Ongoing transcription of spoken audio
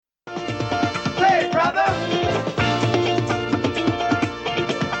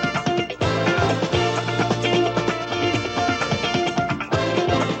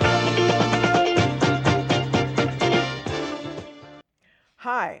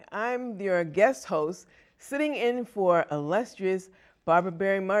I'm your guest host, sitting in for illustrious Barbara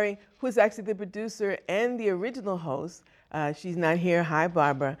Berry Murray, who is actually the producer and the original host. She's not here. Hi,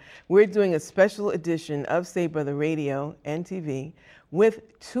 Barbara. We're doing a special edition of Say Brother Radio and TV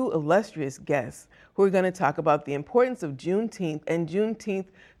with two illustrious guests who are going to talk about the importance of Juneteenth and Juneteenth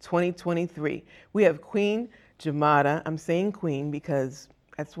 2023. We have Queen Jamada. I'm saying Queen because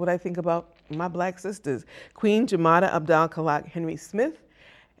that's what I think about my black sisters. Queen Jamada Abdal-Khalaq Henry Smith,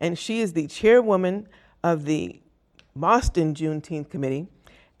 and she is the chairwoman of the Boston Juneteenth Committee,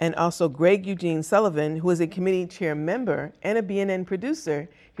 and also Greg Eugene Sullivan, who is a committee chair member and a BNN producer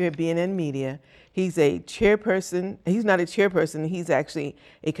here at BNN Media. He's a chairperson. He's not a chairperson. He's actually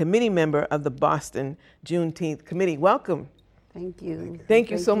a committee member of the Boston Juneteenth Committee. Welcome. Thank you.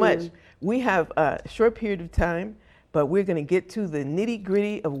 Thank you so much. We have a short period of time, but we're going to get to the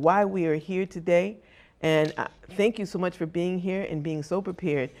nitty-gritty of why we are here today. And thank you so much for being here and being so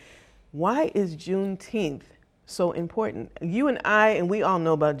prepared. Why is Juneteenth so important? You and I, and we all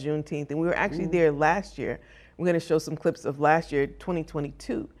know about Juneteenth, and we were actually there last year. We're going to show some clips of last year,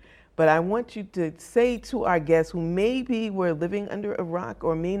 2022. But I want you to say to our guests who maybe were living under a rock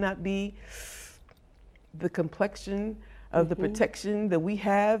or may not be the complexion of the protection that we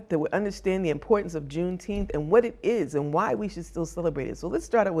have, that would understand the importance of Juneteenth and what it is and why we should still celebrate it. So let's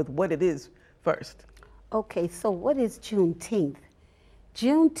start out with what it is first. Okay, so what is Juneteenth?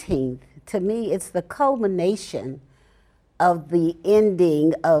 Juneteenth, to me, it's the culmination of the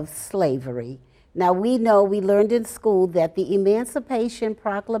ending of slavery. Now, we know, we learned in school that the Emancipation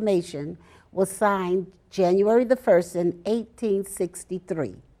Proclamation was signed January the 1st in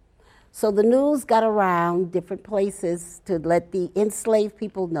 1863. So the news got around different places to let the enslaved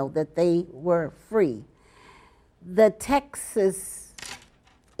people know that they were free. The Texas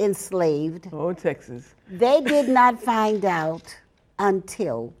enslaved, Texas, they did not find out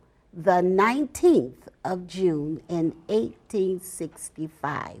until the 19th of June in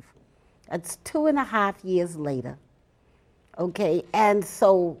 1865. That's 2.5 years later. Okay, and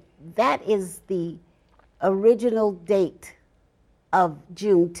so that is the original date of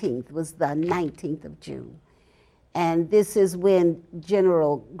Juneteenth, was the 19th of June. And this is when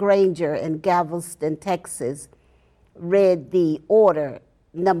General Granger in Galveston, Texas, read the order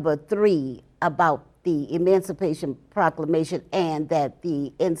number 3 about the Emancipation Proclamation and that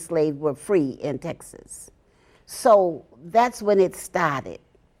the enslaved were free in Texas. So that's when it started.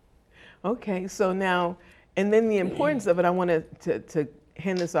 Okay, so now, and then the importance of it, I wanted to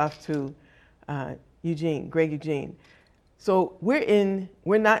hand this off to Greg Eugene. So we're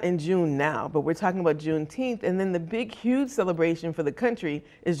not in June now, but we're talking about Juneteenth, and then the big, huge celebration for the country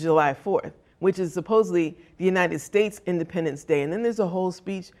is July 4th, which is supposedly the United States Independence Day. And then there's a whole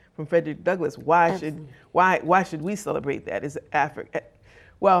speech from Frederick Douglass. Why should we celebrate that as Africa?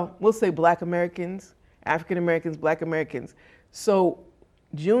 Well, we'll say Black Americans, African Americans, Black Americans. So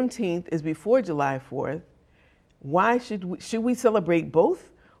Juneteenth is before July 4th. Why should we celebrate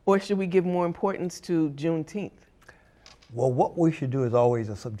both, or should we give more importance to Juneteenth? Well, what we should do is always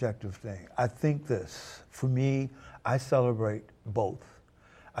a subjective thing. I think this, for me, I celebrate both.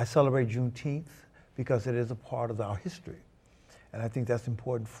 I celebrate Juneteenth because it is a part of our history. And I think that's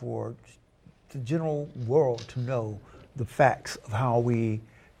important for the general world to know the facts of how we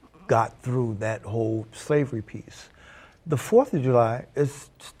got through that whole slavery piece. The 4th of July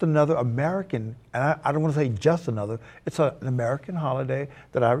is just another American, and I don't want to say just another, it's an American holiday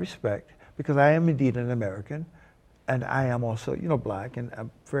that I respect because I am indeed an American. And I am also, Black, and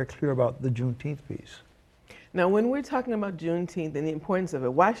I'm very clear about the Juneteenth piece. Now, when we're talking about Juneteenth and the importance of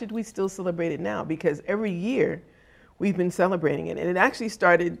it, why should we still celebrate it now? Because every year we've been celebrating it, and it actually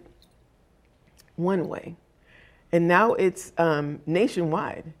started one way, and now it's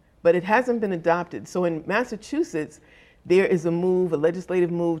nationwide, but it hasn't been adopted. So in Massachusetts, there is a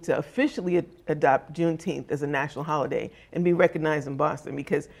legislative move to officially adopt Juneteenth as a national holiday and be recognized in Boston.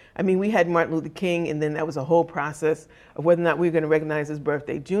 Because, we had Martin Luther King, and then that was a whole process of whether or not we were going to recognize his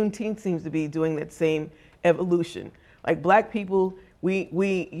birthday. Juneteenth seems to be doing that same evolution. Like Black people, we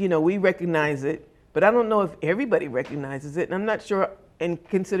recognize it, but I don't know if everybody recognizes it. And I'm not sure, in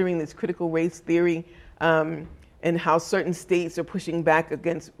considering this critical race theory, and how certain states are pushing back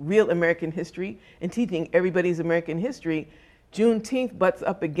against real American history and teaching everybody's American history, Juneteenth butts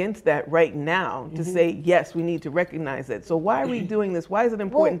up against that right now to say, yes, we need to recognize it. So why are we doing this? Why is it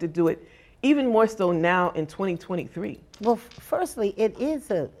important to do it even more so now in 2023? Well, firstly, it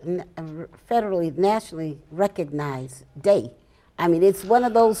is a federally, nationally recognized day. It's one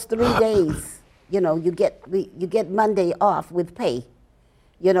of those 3 days, you get Monday off with pay,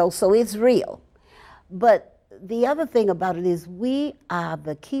 so it's real. But the other thing about it is we are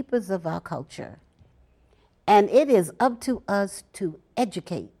the keepers of our culture. And it is up to us to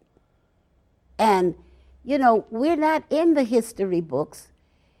educate. And, you know, we're not in the history books.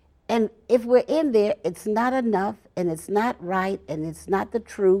 And if we're in there, it's not enough, and it's not right, and it's not the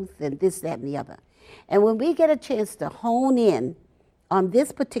truth, and this, that, and the other. And when we get a chance to hone in on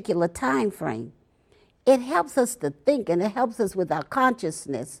this particular time frame, it helps us to think, and it helps us with our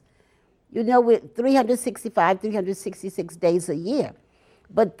consciousness. You know, we're 365, 366 days a year.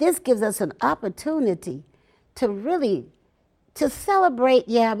 But this gives us an opportunity to really, to celebrate.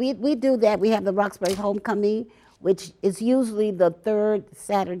 Yeah, we do that. We have the Roxbury Homecoming, which is usually the third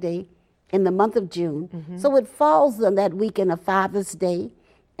Saturday in the month of June. Mm-hmm. So it falls on that weekend of Father's Day,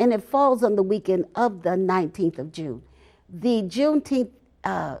 and it falls on the weekend of the 19th of June. The Juneteenth,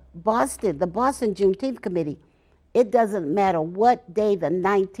 the Boston Juneteenth Committee, it doesn't matter what day the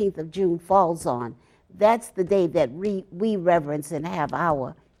 19th of June falls on. That's the day that we reverence and have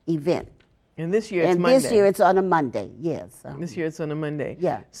our event. And this year it's Monday. And this year it's on a Monday, yes. This year it's on a Monday.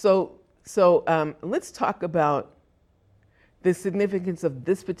 Yeah. So let's talk about the significance of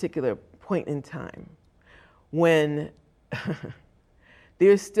this particular point in time when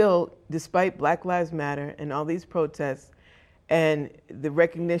there's still, despite Black Lives Matter and all these protests and the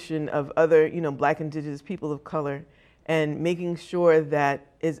recognition of other, you know, Black, Indigenous people of color, and making sure that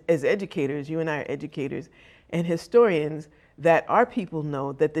as educators, you and I are educators and historians, that our people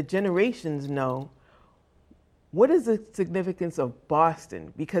know, that the generations know, what is the significance of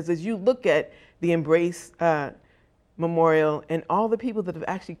Boston? Because as you look at the Embrace Memorial and all the people that have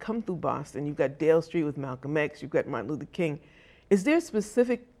actually come through Boston, you've got Dale Street with Malcolm X, you've got Martin Luther King. Is there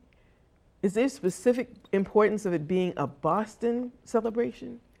specific importance of it being a Boston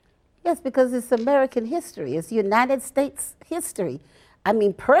celebration? Yes, because it's American history. It's United States history. I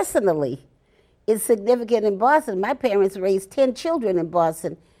mean, personally, it's significant in Boston. My parents raised 10 children in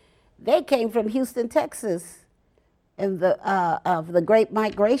Boston. They came from Houston, Texas, of the Great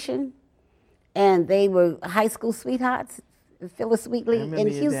Migration, and they were high school sweethearts, Phyllis Wheatley in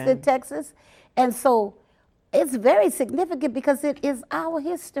Houston, Texas. And so it's very significant because it is our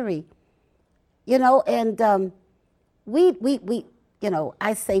history, you know, and we you know,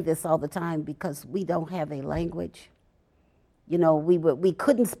 I say this all the time because we don't have a language. You know, we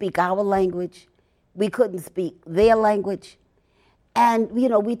couldn't speak our language. We couldn't speak their language. And, you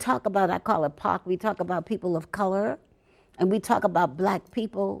know, we talk about, I call it POC, we talk about people of color, and we talk about Black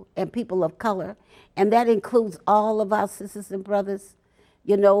people and people of color, and that includes all of our sisters and brothers.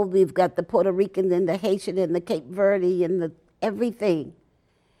 You know, we've got the Puerto Rican and the Haitian and the Cape Verde and the everything.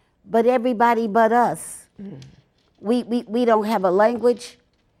 But everybody but us. We don't have a language.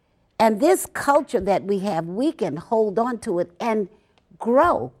 And this culture that we have, we can hold on to it and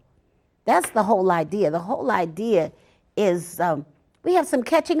grow. That's the whole idea. The whole idea is we have some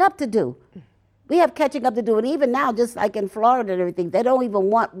catching up to do. We have catching up to do. And even now, just like in Florida and everything, they don't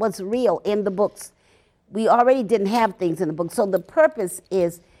even want what's real in the books. We already didn't have things in the book. So the purpose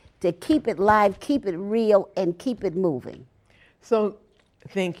is to keep it live, keep it real, and keep it moving. So,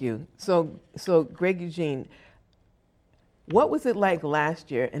 thank you. So Greg Eugene, what was it like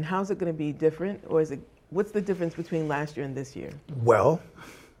last year, and how's it going to be different? Or what's the difference between last year and this year? Well,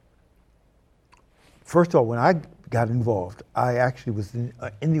 first of all, when I got involved, I actually was in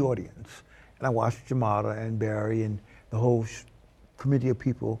the audience, and I watched Jamada and Barry and the whole committee of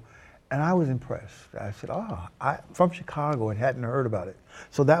people, and I was impressed. I said, I'm from Chicago and hadn't heard about it.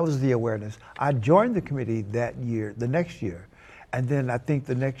 So that was the awareness. I joined the committee that year, the next year, and then I think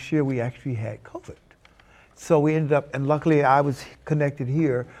the next year we actually had COVID. So we ended up, and luckily I was connected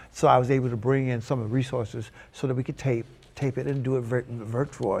here, so I was able to bring in some of the resources so that we could tape it and do it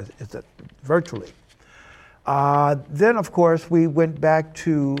virtually. Then, of course, we went back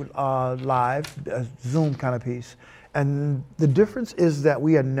to live, a Zoom kind of piece. And the difference is that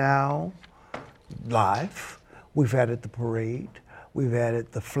we are now live. We've added the parade. We've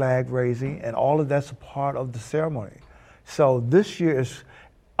added the flag raising, and all of that's a part of the ceremony. So this year is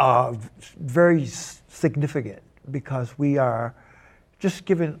very significant because we are just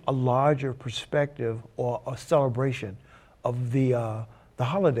given a larger perspective or a celebration of the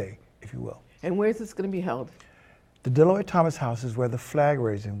holiday, if you will. And where is this going to be held? The Deloitte Thomas House is where the flag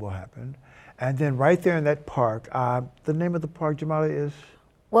raising will happen. And then right there in that park, the name of the park, Jamala, is?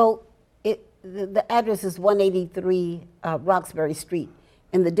 Well, the address is 183 Roxbury Street.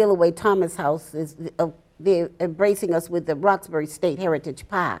 And the Deloitte Thomas House is, they're embracing us with the Roxbury State Heritage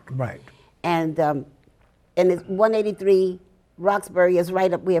Park. Right. And it's 183 Roxbury is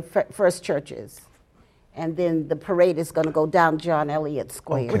right up where First Church is. and then the parade is going to go down John Elliott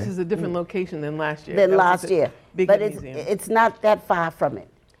Square. Okay. Which is a different location than last year. Than That was last at the year. Beacon But Museum. it's not that far from it.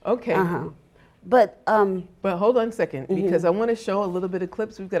 Okay. But But hold on a second, because I want to show a little bit of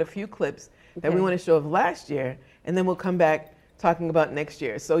clips. We've got a few clips that we Okay. want to show of last year, and then we'll come back talking about next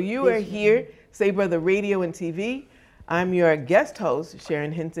year. So you are here, Say Brother Radio and TV. I'm your guest host,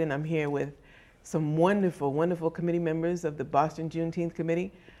 Sharon Hinton. I'm here with some wonderful, wonderful committee members of the Boston Juneteenth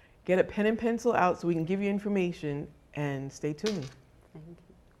Committee. Get a pen and pencil out so we can give you information, and stay tuned.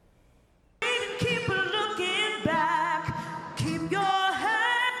 Keep looking back. Keep your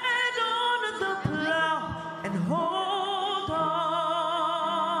head on the plow and hold on.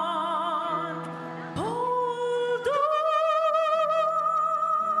 Hold on.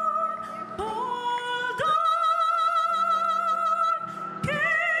 Hold on.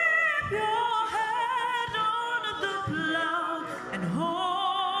 Keep your head on the plow and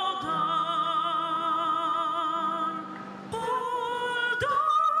hold on. Hold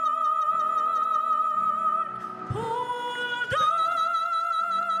on.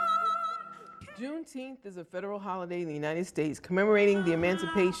 Juneteenth is a federal holiday in the United States commemorating the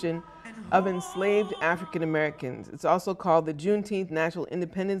emancipation of enslaved African Americans. It's also called the Juneteenth National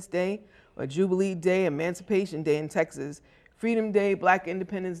Independence Day or Jubilee Day, Emancipation Day in Texas, Freedom Day, Black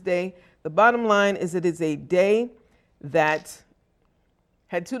Independence Day. The bottom line is that it's a day that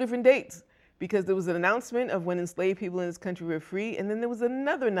had two different dates because there was an announcement of when enslaved people in this country were free, and then there was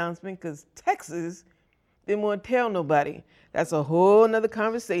another announcement because Texas didn't want to tell nobody. That's a whole nother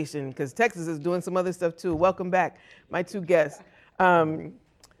conversation because Texas is doing some other stuff too. Welcome back, my two guests.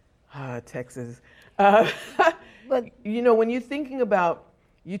 Texas. But you know, when you're thinking about,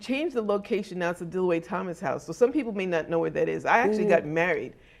 you change the location now to Dillaway Thomas House. So some people may not know where that is. I actually got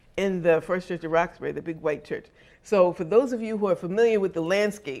married in the First Church of Roxbury, the big white church. So for those of you who are familiar with the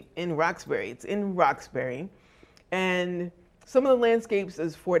landscape in Roxbury, it's in Roxbury. And some of the landscapes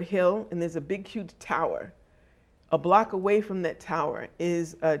is Fort Hill, and there's a big, huge tower. A block away from that tower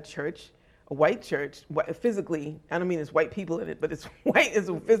is a church, a white church, physically, I don't mean there's white people in it, but it's white, it's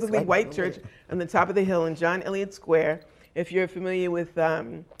a physically white church on the top of the hill in John Elliott Square. If you're familiar with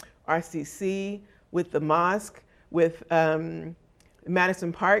RCC, with the mosque, with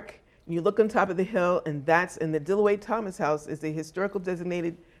Madison Park, you look on top of the hill, and that's in the Dillaway Thomas House is a historical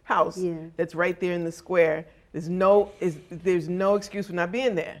designated house that's right there in the square. There's no excuse for not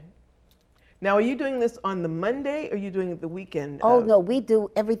being there. Now, are you doing this on the Monday or are you doing it the weekend? oh no, we do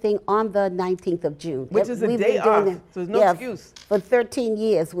everything on the 19th of June. Which is a We've day been doing off, so there's no excuse. For 13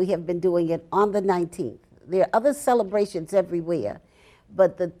 years, we have been doing it on the 19th. There are other celebrations everywhere,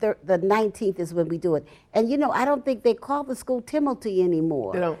 but the 19th is when we do it. And you know, I don't think they call the school Timothy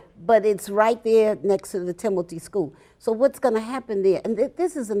anymore. They don't. But it's right there next to the Timothy School. So what's going to happen there? And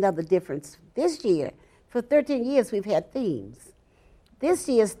this is another difference. This year, for 13 years, we've had themes. This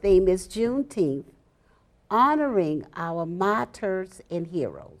year's theme is Juneteenth, honoring our martyrs and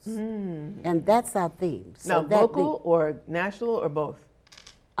heroes. And that's our theme. Now, local or national or both?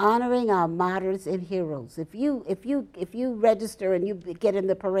 Honoring our martyrs and heroes. If you register and you get in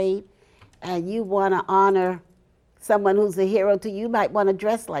the parade and you want to honor someone who's a hero to you, you might want to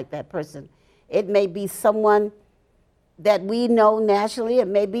dress like that person. It may be someone that we know nationally. It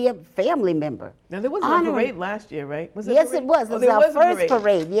may be a family member. Now, there wasn't a parade last year, right? Was there a Yes, parade? it was. Oh, It was there our was a first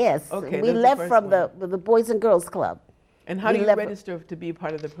parade, yes. Okay, we that's the left first from one. the Boys and Girls Club. And how do we you left- register to be a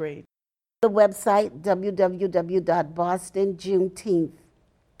part of the parade? The website,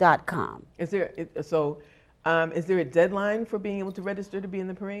 www.bostonjuneteenth.com. Is there a deadline for being able to register to be in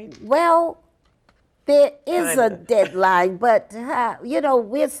the parade? Well, there is a Kinda. deadline, but, you know,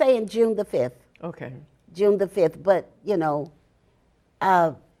 we're saying June the 5th. Okay. June the 5th, but, you know,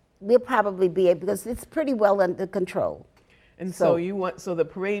 we'll probably be able, because it's pretty well under control. And So- so the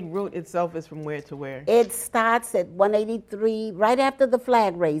parade route itself is from where to where? It starts at 183, right after the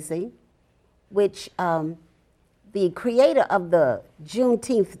flag raising, which the creator of the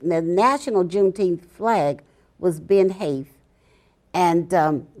Juneteenth, the national Juneteenth flag was Ben Haith. And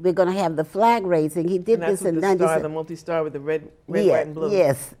we're going to have the flag raising. He did And that's this in with the star, 97. the multi-star with the red, white, and blue.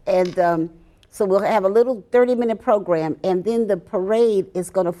 Yes, and so we'll have a little 30-minute program, and then the parade is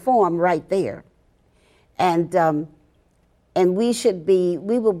going to form right there, and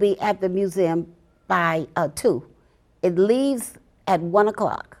we will be at the museum by 2. It leaves at 1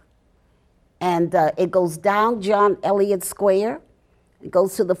 o'clock, and it goes down John Elliott Square. It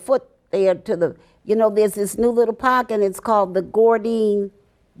goes to the foot there to the. You know, there's this new little park, and it's called the Gordine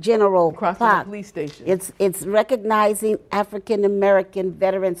General Across from Park. the police station. It's recognizing African American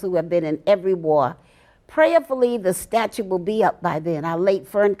veterans who have been in every war, Prayerfully, the statue will be up by then. Our late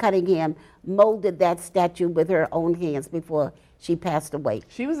Fern Cunningham molded that statue with her own hands before she passed away.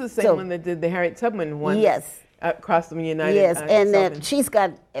 She was the same So- one that did the Harriet Tubman one. Yes. Across the United. Yes, and Southern. she's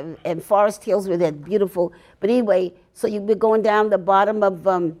got, and Forest Hills with that beautiful, but anyway, so we're going down the bottom of,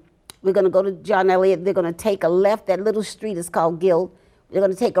 we're going to go to John Elliott. They're going to take a left. That little street is called Guild. They're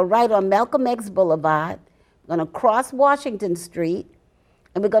going to take a right on Malcolm X Boulevard. We're going to cross Washington Street,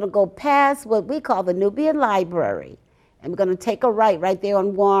 and we're going to go past what we call the Nubian Library. And we're going to take a right there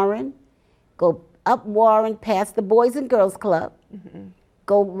on Warren, go up Warren past the Boys and Girls Club,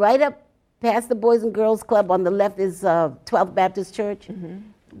 go right up past the Boys and Girls Club. On the left is 12th Baptist Church.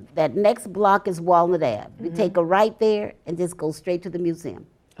 That next block is Walnut Ave. We take a right there and just go straight to the museum.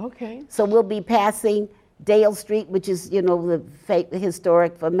 Okay. So we'll be passing Dale Street, which is, the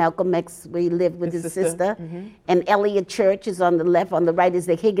historic for Malcolm X, where he lived with his sister. And Elliott Church is on the left. On the right is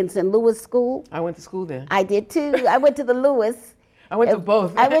the Higginson Lewis School. I went to school there. I did too. I went to the Lewis. I went to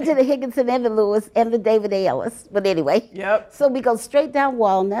both. I went to the Higginson and the Lewis and the David A. Ellis. But anyway. Yep. So we go straight down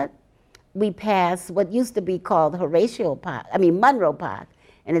Walnut. We pass what used to be called Monroe Park.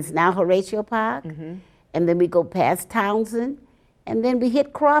 And it's now Horatio Park. And then we go past Townsend. And then we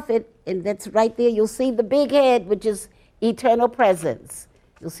hit Crawford, and that's right there. You'll see the big head, which is eternal presence.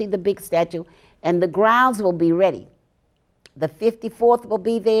 You'll see the big statue. And the grounds will be ready. The 54th will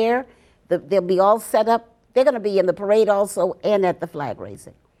be there. They'll be all set up. They're going to be in the parade also and at the flag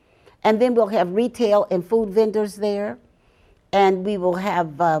raising. And then we'll have retail and food vendors there. And we will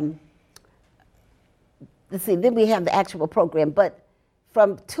have, then we have the actual program. But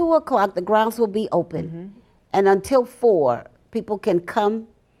from 2 o'clock, the grounds will be open. And until 4, people can come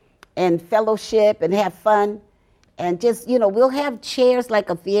and fellowship and have fun. And just, we'll have chairs like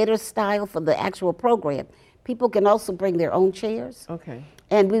a theater style for the actual program. People can also bring their own chairs. Okay.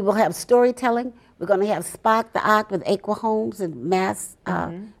 And we will have storytelling. We're going to have Spock the Ock with Aqua Holmes and mass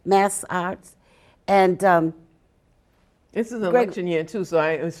arts. And This is an election year too, so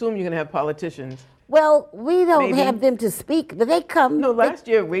I assume you're going to have politicians. well, we don't Maybe. have them to speak, but they come. No, last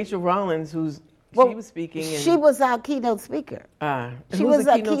year Rachel Rollins, she was speaking. And, She was our keynote speaker. She She was was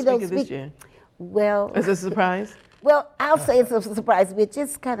the our keynote keynote speaker this speaker. year. Well, Is this a surprise? well, I'll say it's a surprise. We're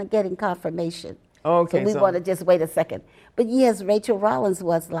just kind of getting confirmation. Okay, So we want to just wait a second. But yes, Rachel Rollins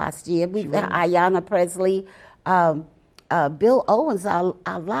was last year. We Ayanna Presley, Bill Owens, our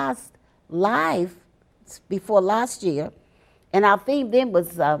last live before last year. And our theme then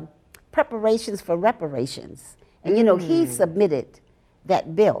was preparations for reparations. And he submitted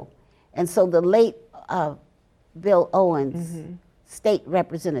that bill. And so the late Bill Owens, state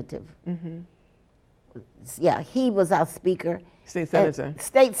representative, he was our speaker. State senator.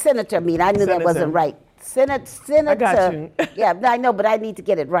 State senator, I knew that Senator. wasn't right. Senator. I got you. Yeah, I know, but I need to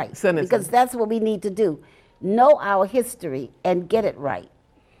get it right. Senator. Because that's what we need to do. Know our history and get it right.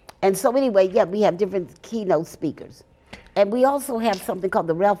 And so anyway, we have different keynote speakers. And we also have something called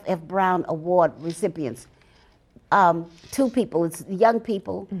the Ralph F. Brown Award recipients. 2 people, it's young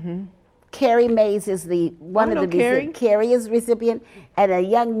people. Carrie Mays is one of the Carrie. Carrie is recipient, and a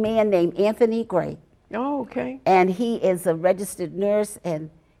young man named Anthony Gray. Oh, okay. And he is a registered nurse, and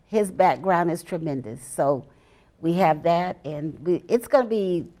his background is tremendous. So we have that, and it's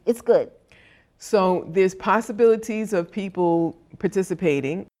good. So there's possibilities of people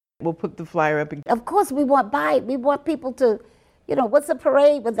participating. We'll put the flyer up again. Of course, we want people to, what's a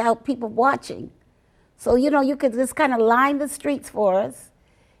parade without people watching? So, you could just kind of line the streets for us.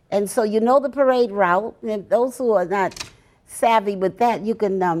 And so the parade route. And those who are not savvy with that, you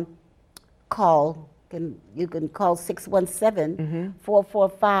can call. You can call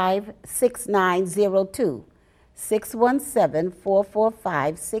 617-445-6902.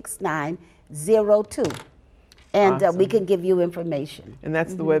 617-445-6902. And we Awesome. can give you information. And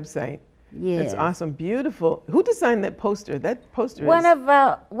that's the website. Yeah. That's awesome. Beautiful. Who designed that poster? That poster One is... of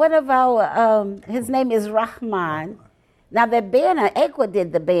our, his name is Rahman. Now that banner, Aqua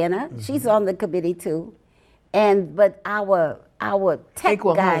did the banner. She's on the committee too. But our tech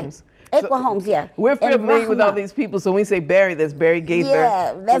Aqua guy, Holmes. Aqua Holmes, yeah. We're And familiar with all Rahman. these people, so when we say Barry, that's Barry Gaither.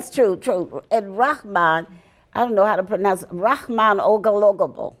 Yeah, that's true. And Rahman, I don't know how to pronounce it, Rahman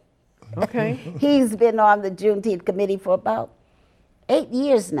Ogalogobo. Okay. He's been on the Juneteenth committee for about 8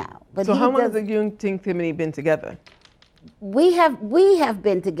 years now. But So he how long has does- the Juneteenth committee been together? we have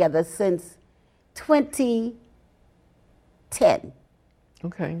been together since 2010.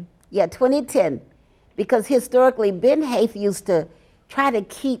 Okay. Yeah, 2010. Because historically, Ben Haith used to try to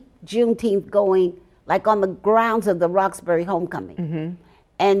keep Juneteenth going like on the grounds of the Roxbury homecoming.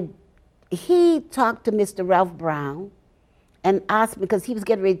 And he talked to Mr. Ralph Brown and asked, because he was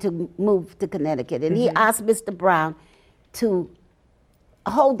getting ready to move to Connecticut, and he asked Mr. Brown to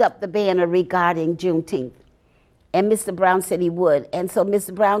hold up the banner regarding Juneteenth. And Mr. Brown said he would. And so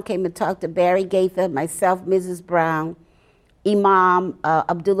Mr. Brown came and talked to Barry Gaither, myself, Mrs. Brown, Imam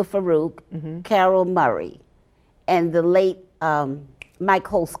Abdullah Farouk, Carol Murray, and the late Mike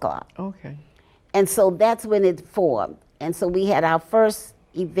Holscott. Okay. And so that's when it formed. And so we had our first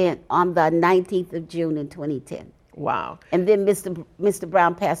event on the 19th of June in 2010. Wow. And then Mr.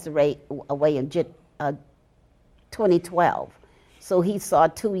 Brown passed away in 2012. So he saw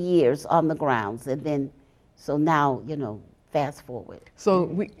 2 years on the grounds. And then, so now, fast forward.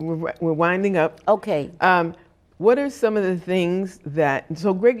 So we're winding up. Okay. What are some of the things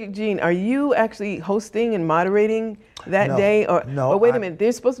so Greg Jean, are you actually hosting and moderating that day? No. Or wait a minute,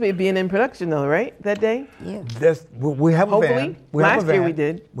 there's supposed to be a B&N production though, right? That day? Yeah. We have a van. Hopefully. We have a Last year van. we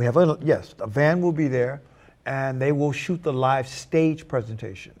did. We have a van will be there, and they will shoot the live stage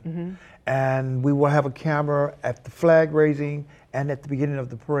presentation. And we will have a camera at the flag raising and at the beginning of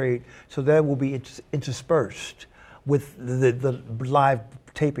the parade, so that will be interspersed with the live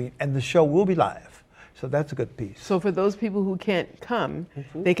taping, and the show will be live. So that's a good piece. So for those people who can't come,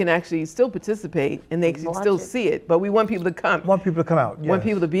 they can actually still participate and they can Watch still it. see it. But we want people to come. Want people to come out. We want yes.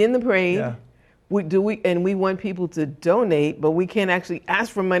 people to be in the parade. Yeah. We want people to donate, but we can't actually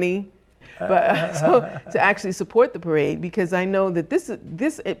ask for money, but to actually support the parade, because I know that this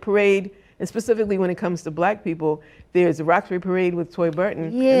parade, and specifically when it comes to Black people, there's a Roxbury parade with Toy Burton,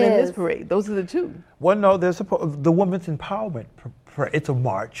 and then this Yes. parade. Those are the two. Well, no, there's the Women's Empowerment. It's a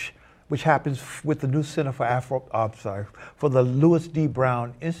march, which happens with the new Center for the Louis D.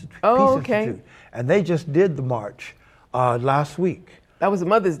 Brown Institute. Oh, Peace okay. Institute. And they just did the march last week. That was a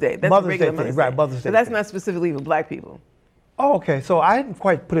Mother's Day. That's Mother's a regular Day Mother's thing, Day. right, Mother's Day But that's thing. not specifically for Black people. Oh, okay. So I didn't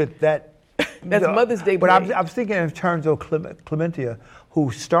quite put it that. That's Mother's Day But parade. I'm thinking in terms of Clementia,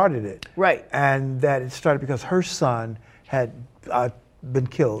 who started it. Right. And that it started because her son had been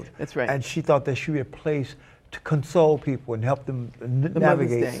killed. That's right. And she thought there should be a place to console people and help them Mother's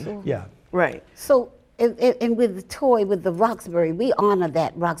navigate. Day. Yeah. Right. So, and with the toy, with the Roxbury, we honor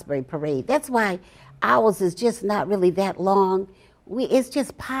that Roxbury parade. That's why ours is just not really that long. It's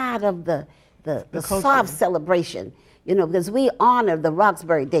just part of the culture. soft celebration, because we honor the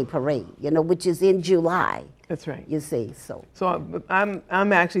Roxbury Day Parade, which is in July. That's right. You see, so. So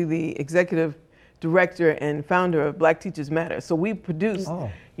I'm actually the executive director and founder of Black Teachers Matter. So we produce,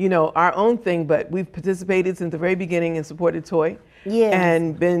 our own thing, but we've participated since the very beginning and supported Toy. Yes.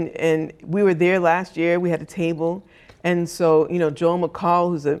 And we were there last year. We had a table. And so, Joel McCall,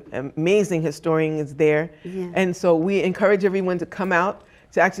 who's an amazing historian, is there. Yeah. And so we encourage everyone to come out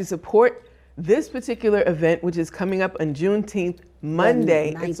to actually support this particular event, which is coming up on Juneteenth,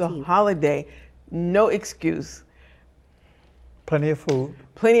 Monday. It's a 19th. holiday. No excuse. Plenty of food.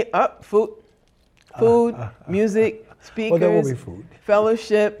 Plenty of food, music, speakers, Well, there will be food.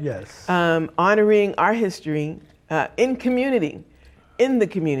 fellowship, Yes. honoring our history in community, in the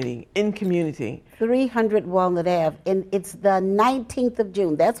community, in community. 300 Walnut Ave, and it's the 19th of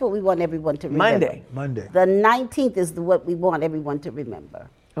June. That's what we want everyone to remember. Monday. The 19th is what we want everyone to remember.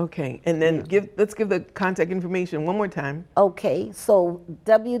 Okay, and then let's give the contact information one more time. Okay, so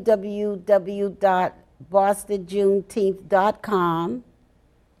www.bostonjuneteenth.com.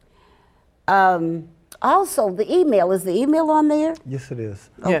 Also, the email, is the email on there? Yes, it is.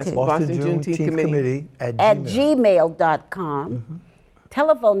 Yes, Okay. Boston Juneteenth Committee. at At Gmail. gmail.com.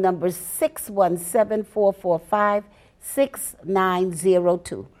 Telephone number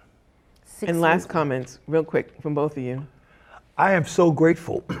 617-445-6902. And last comments, real quick, from both of you. I am so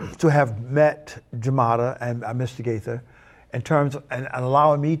grateful to have met Jamada and Mr. Gaither in terms of, and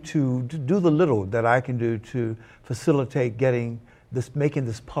allowing me to do the little that I can do to facilitate making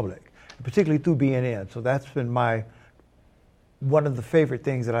this public, particularly through BNN. So that's been one of the favorite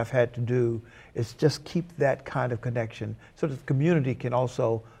things that I've had to do is just keep that kind of connection so that the community can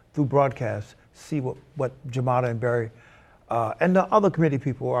also, through broadcast, see what Jamada and Barry and the other committee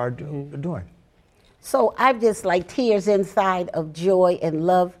people are doing. So I've just like tears inside of joy and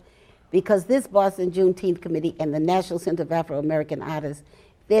love, because this Boston Juneteenth Committee and the National Center of Afro-American Artists,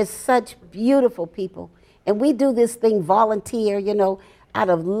 they're such beautiful people. And we do this thing volunteer, out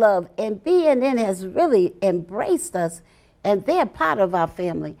of love. And BNN has really embraced us, and they're part of our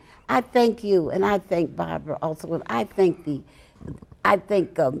family. I thank you, and I thank Barbara also, and I thank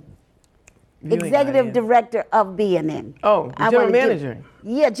Really, executive Diane. director of BNN. Oh, the I general wanna give- manager.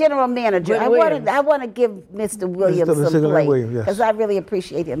 General manager. Glenn I Williams. want to give Mr. Williams Mr. some Glenn play, Williams, yes. because I really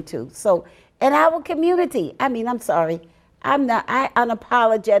appreciate him too. So, and our community. I'm sorry. I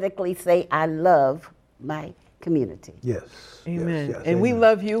unapologetically say I love my community. Yes. Amen. Yes, yes, and we amen.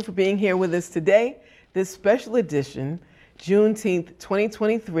 love you for being here with us today, this special edition, Juneteenth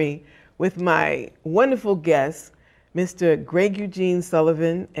 2023, with my wonderful guests, Mr. Greg Eugene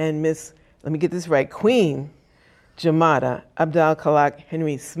Sullivan and Miss, let me get this right, Queen Jamada Abdal Kalak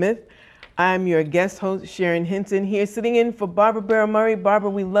Henry Smith. I'm your guest host, Sharon Hinton, here sitting in for Barbara Barrow Murray. Barbara,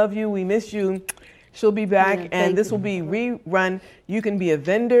 we love you. We miss you. She'll be back, Yeah, thank and this you. will be rerun. You can be a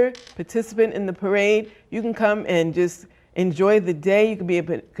vendor, participant in the parade. You can come and just enjoy the day. You can be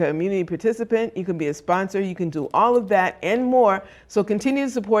a community participant. You can be a sponsor. You can do all of that and more. So continue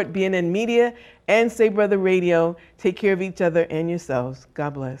to support BNN Media and Say Brother Radio. Take care of each other and yourselves.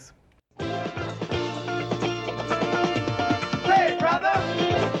 God bless.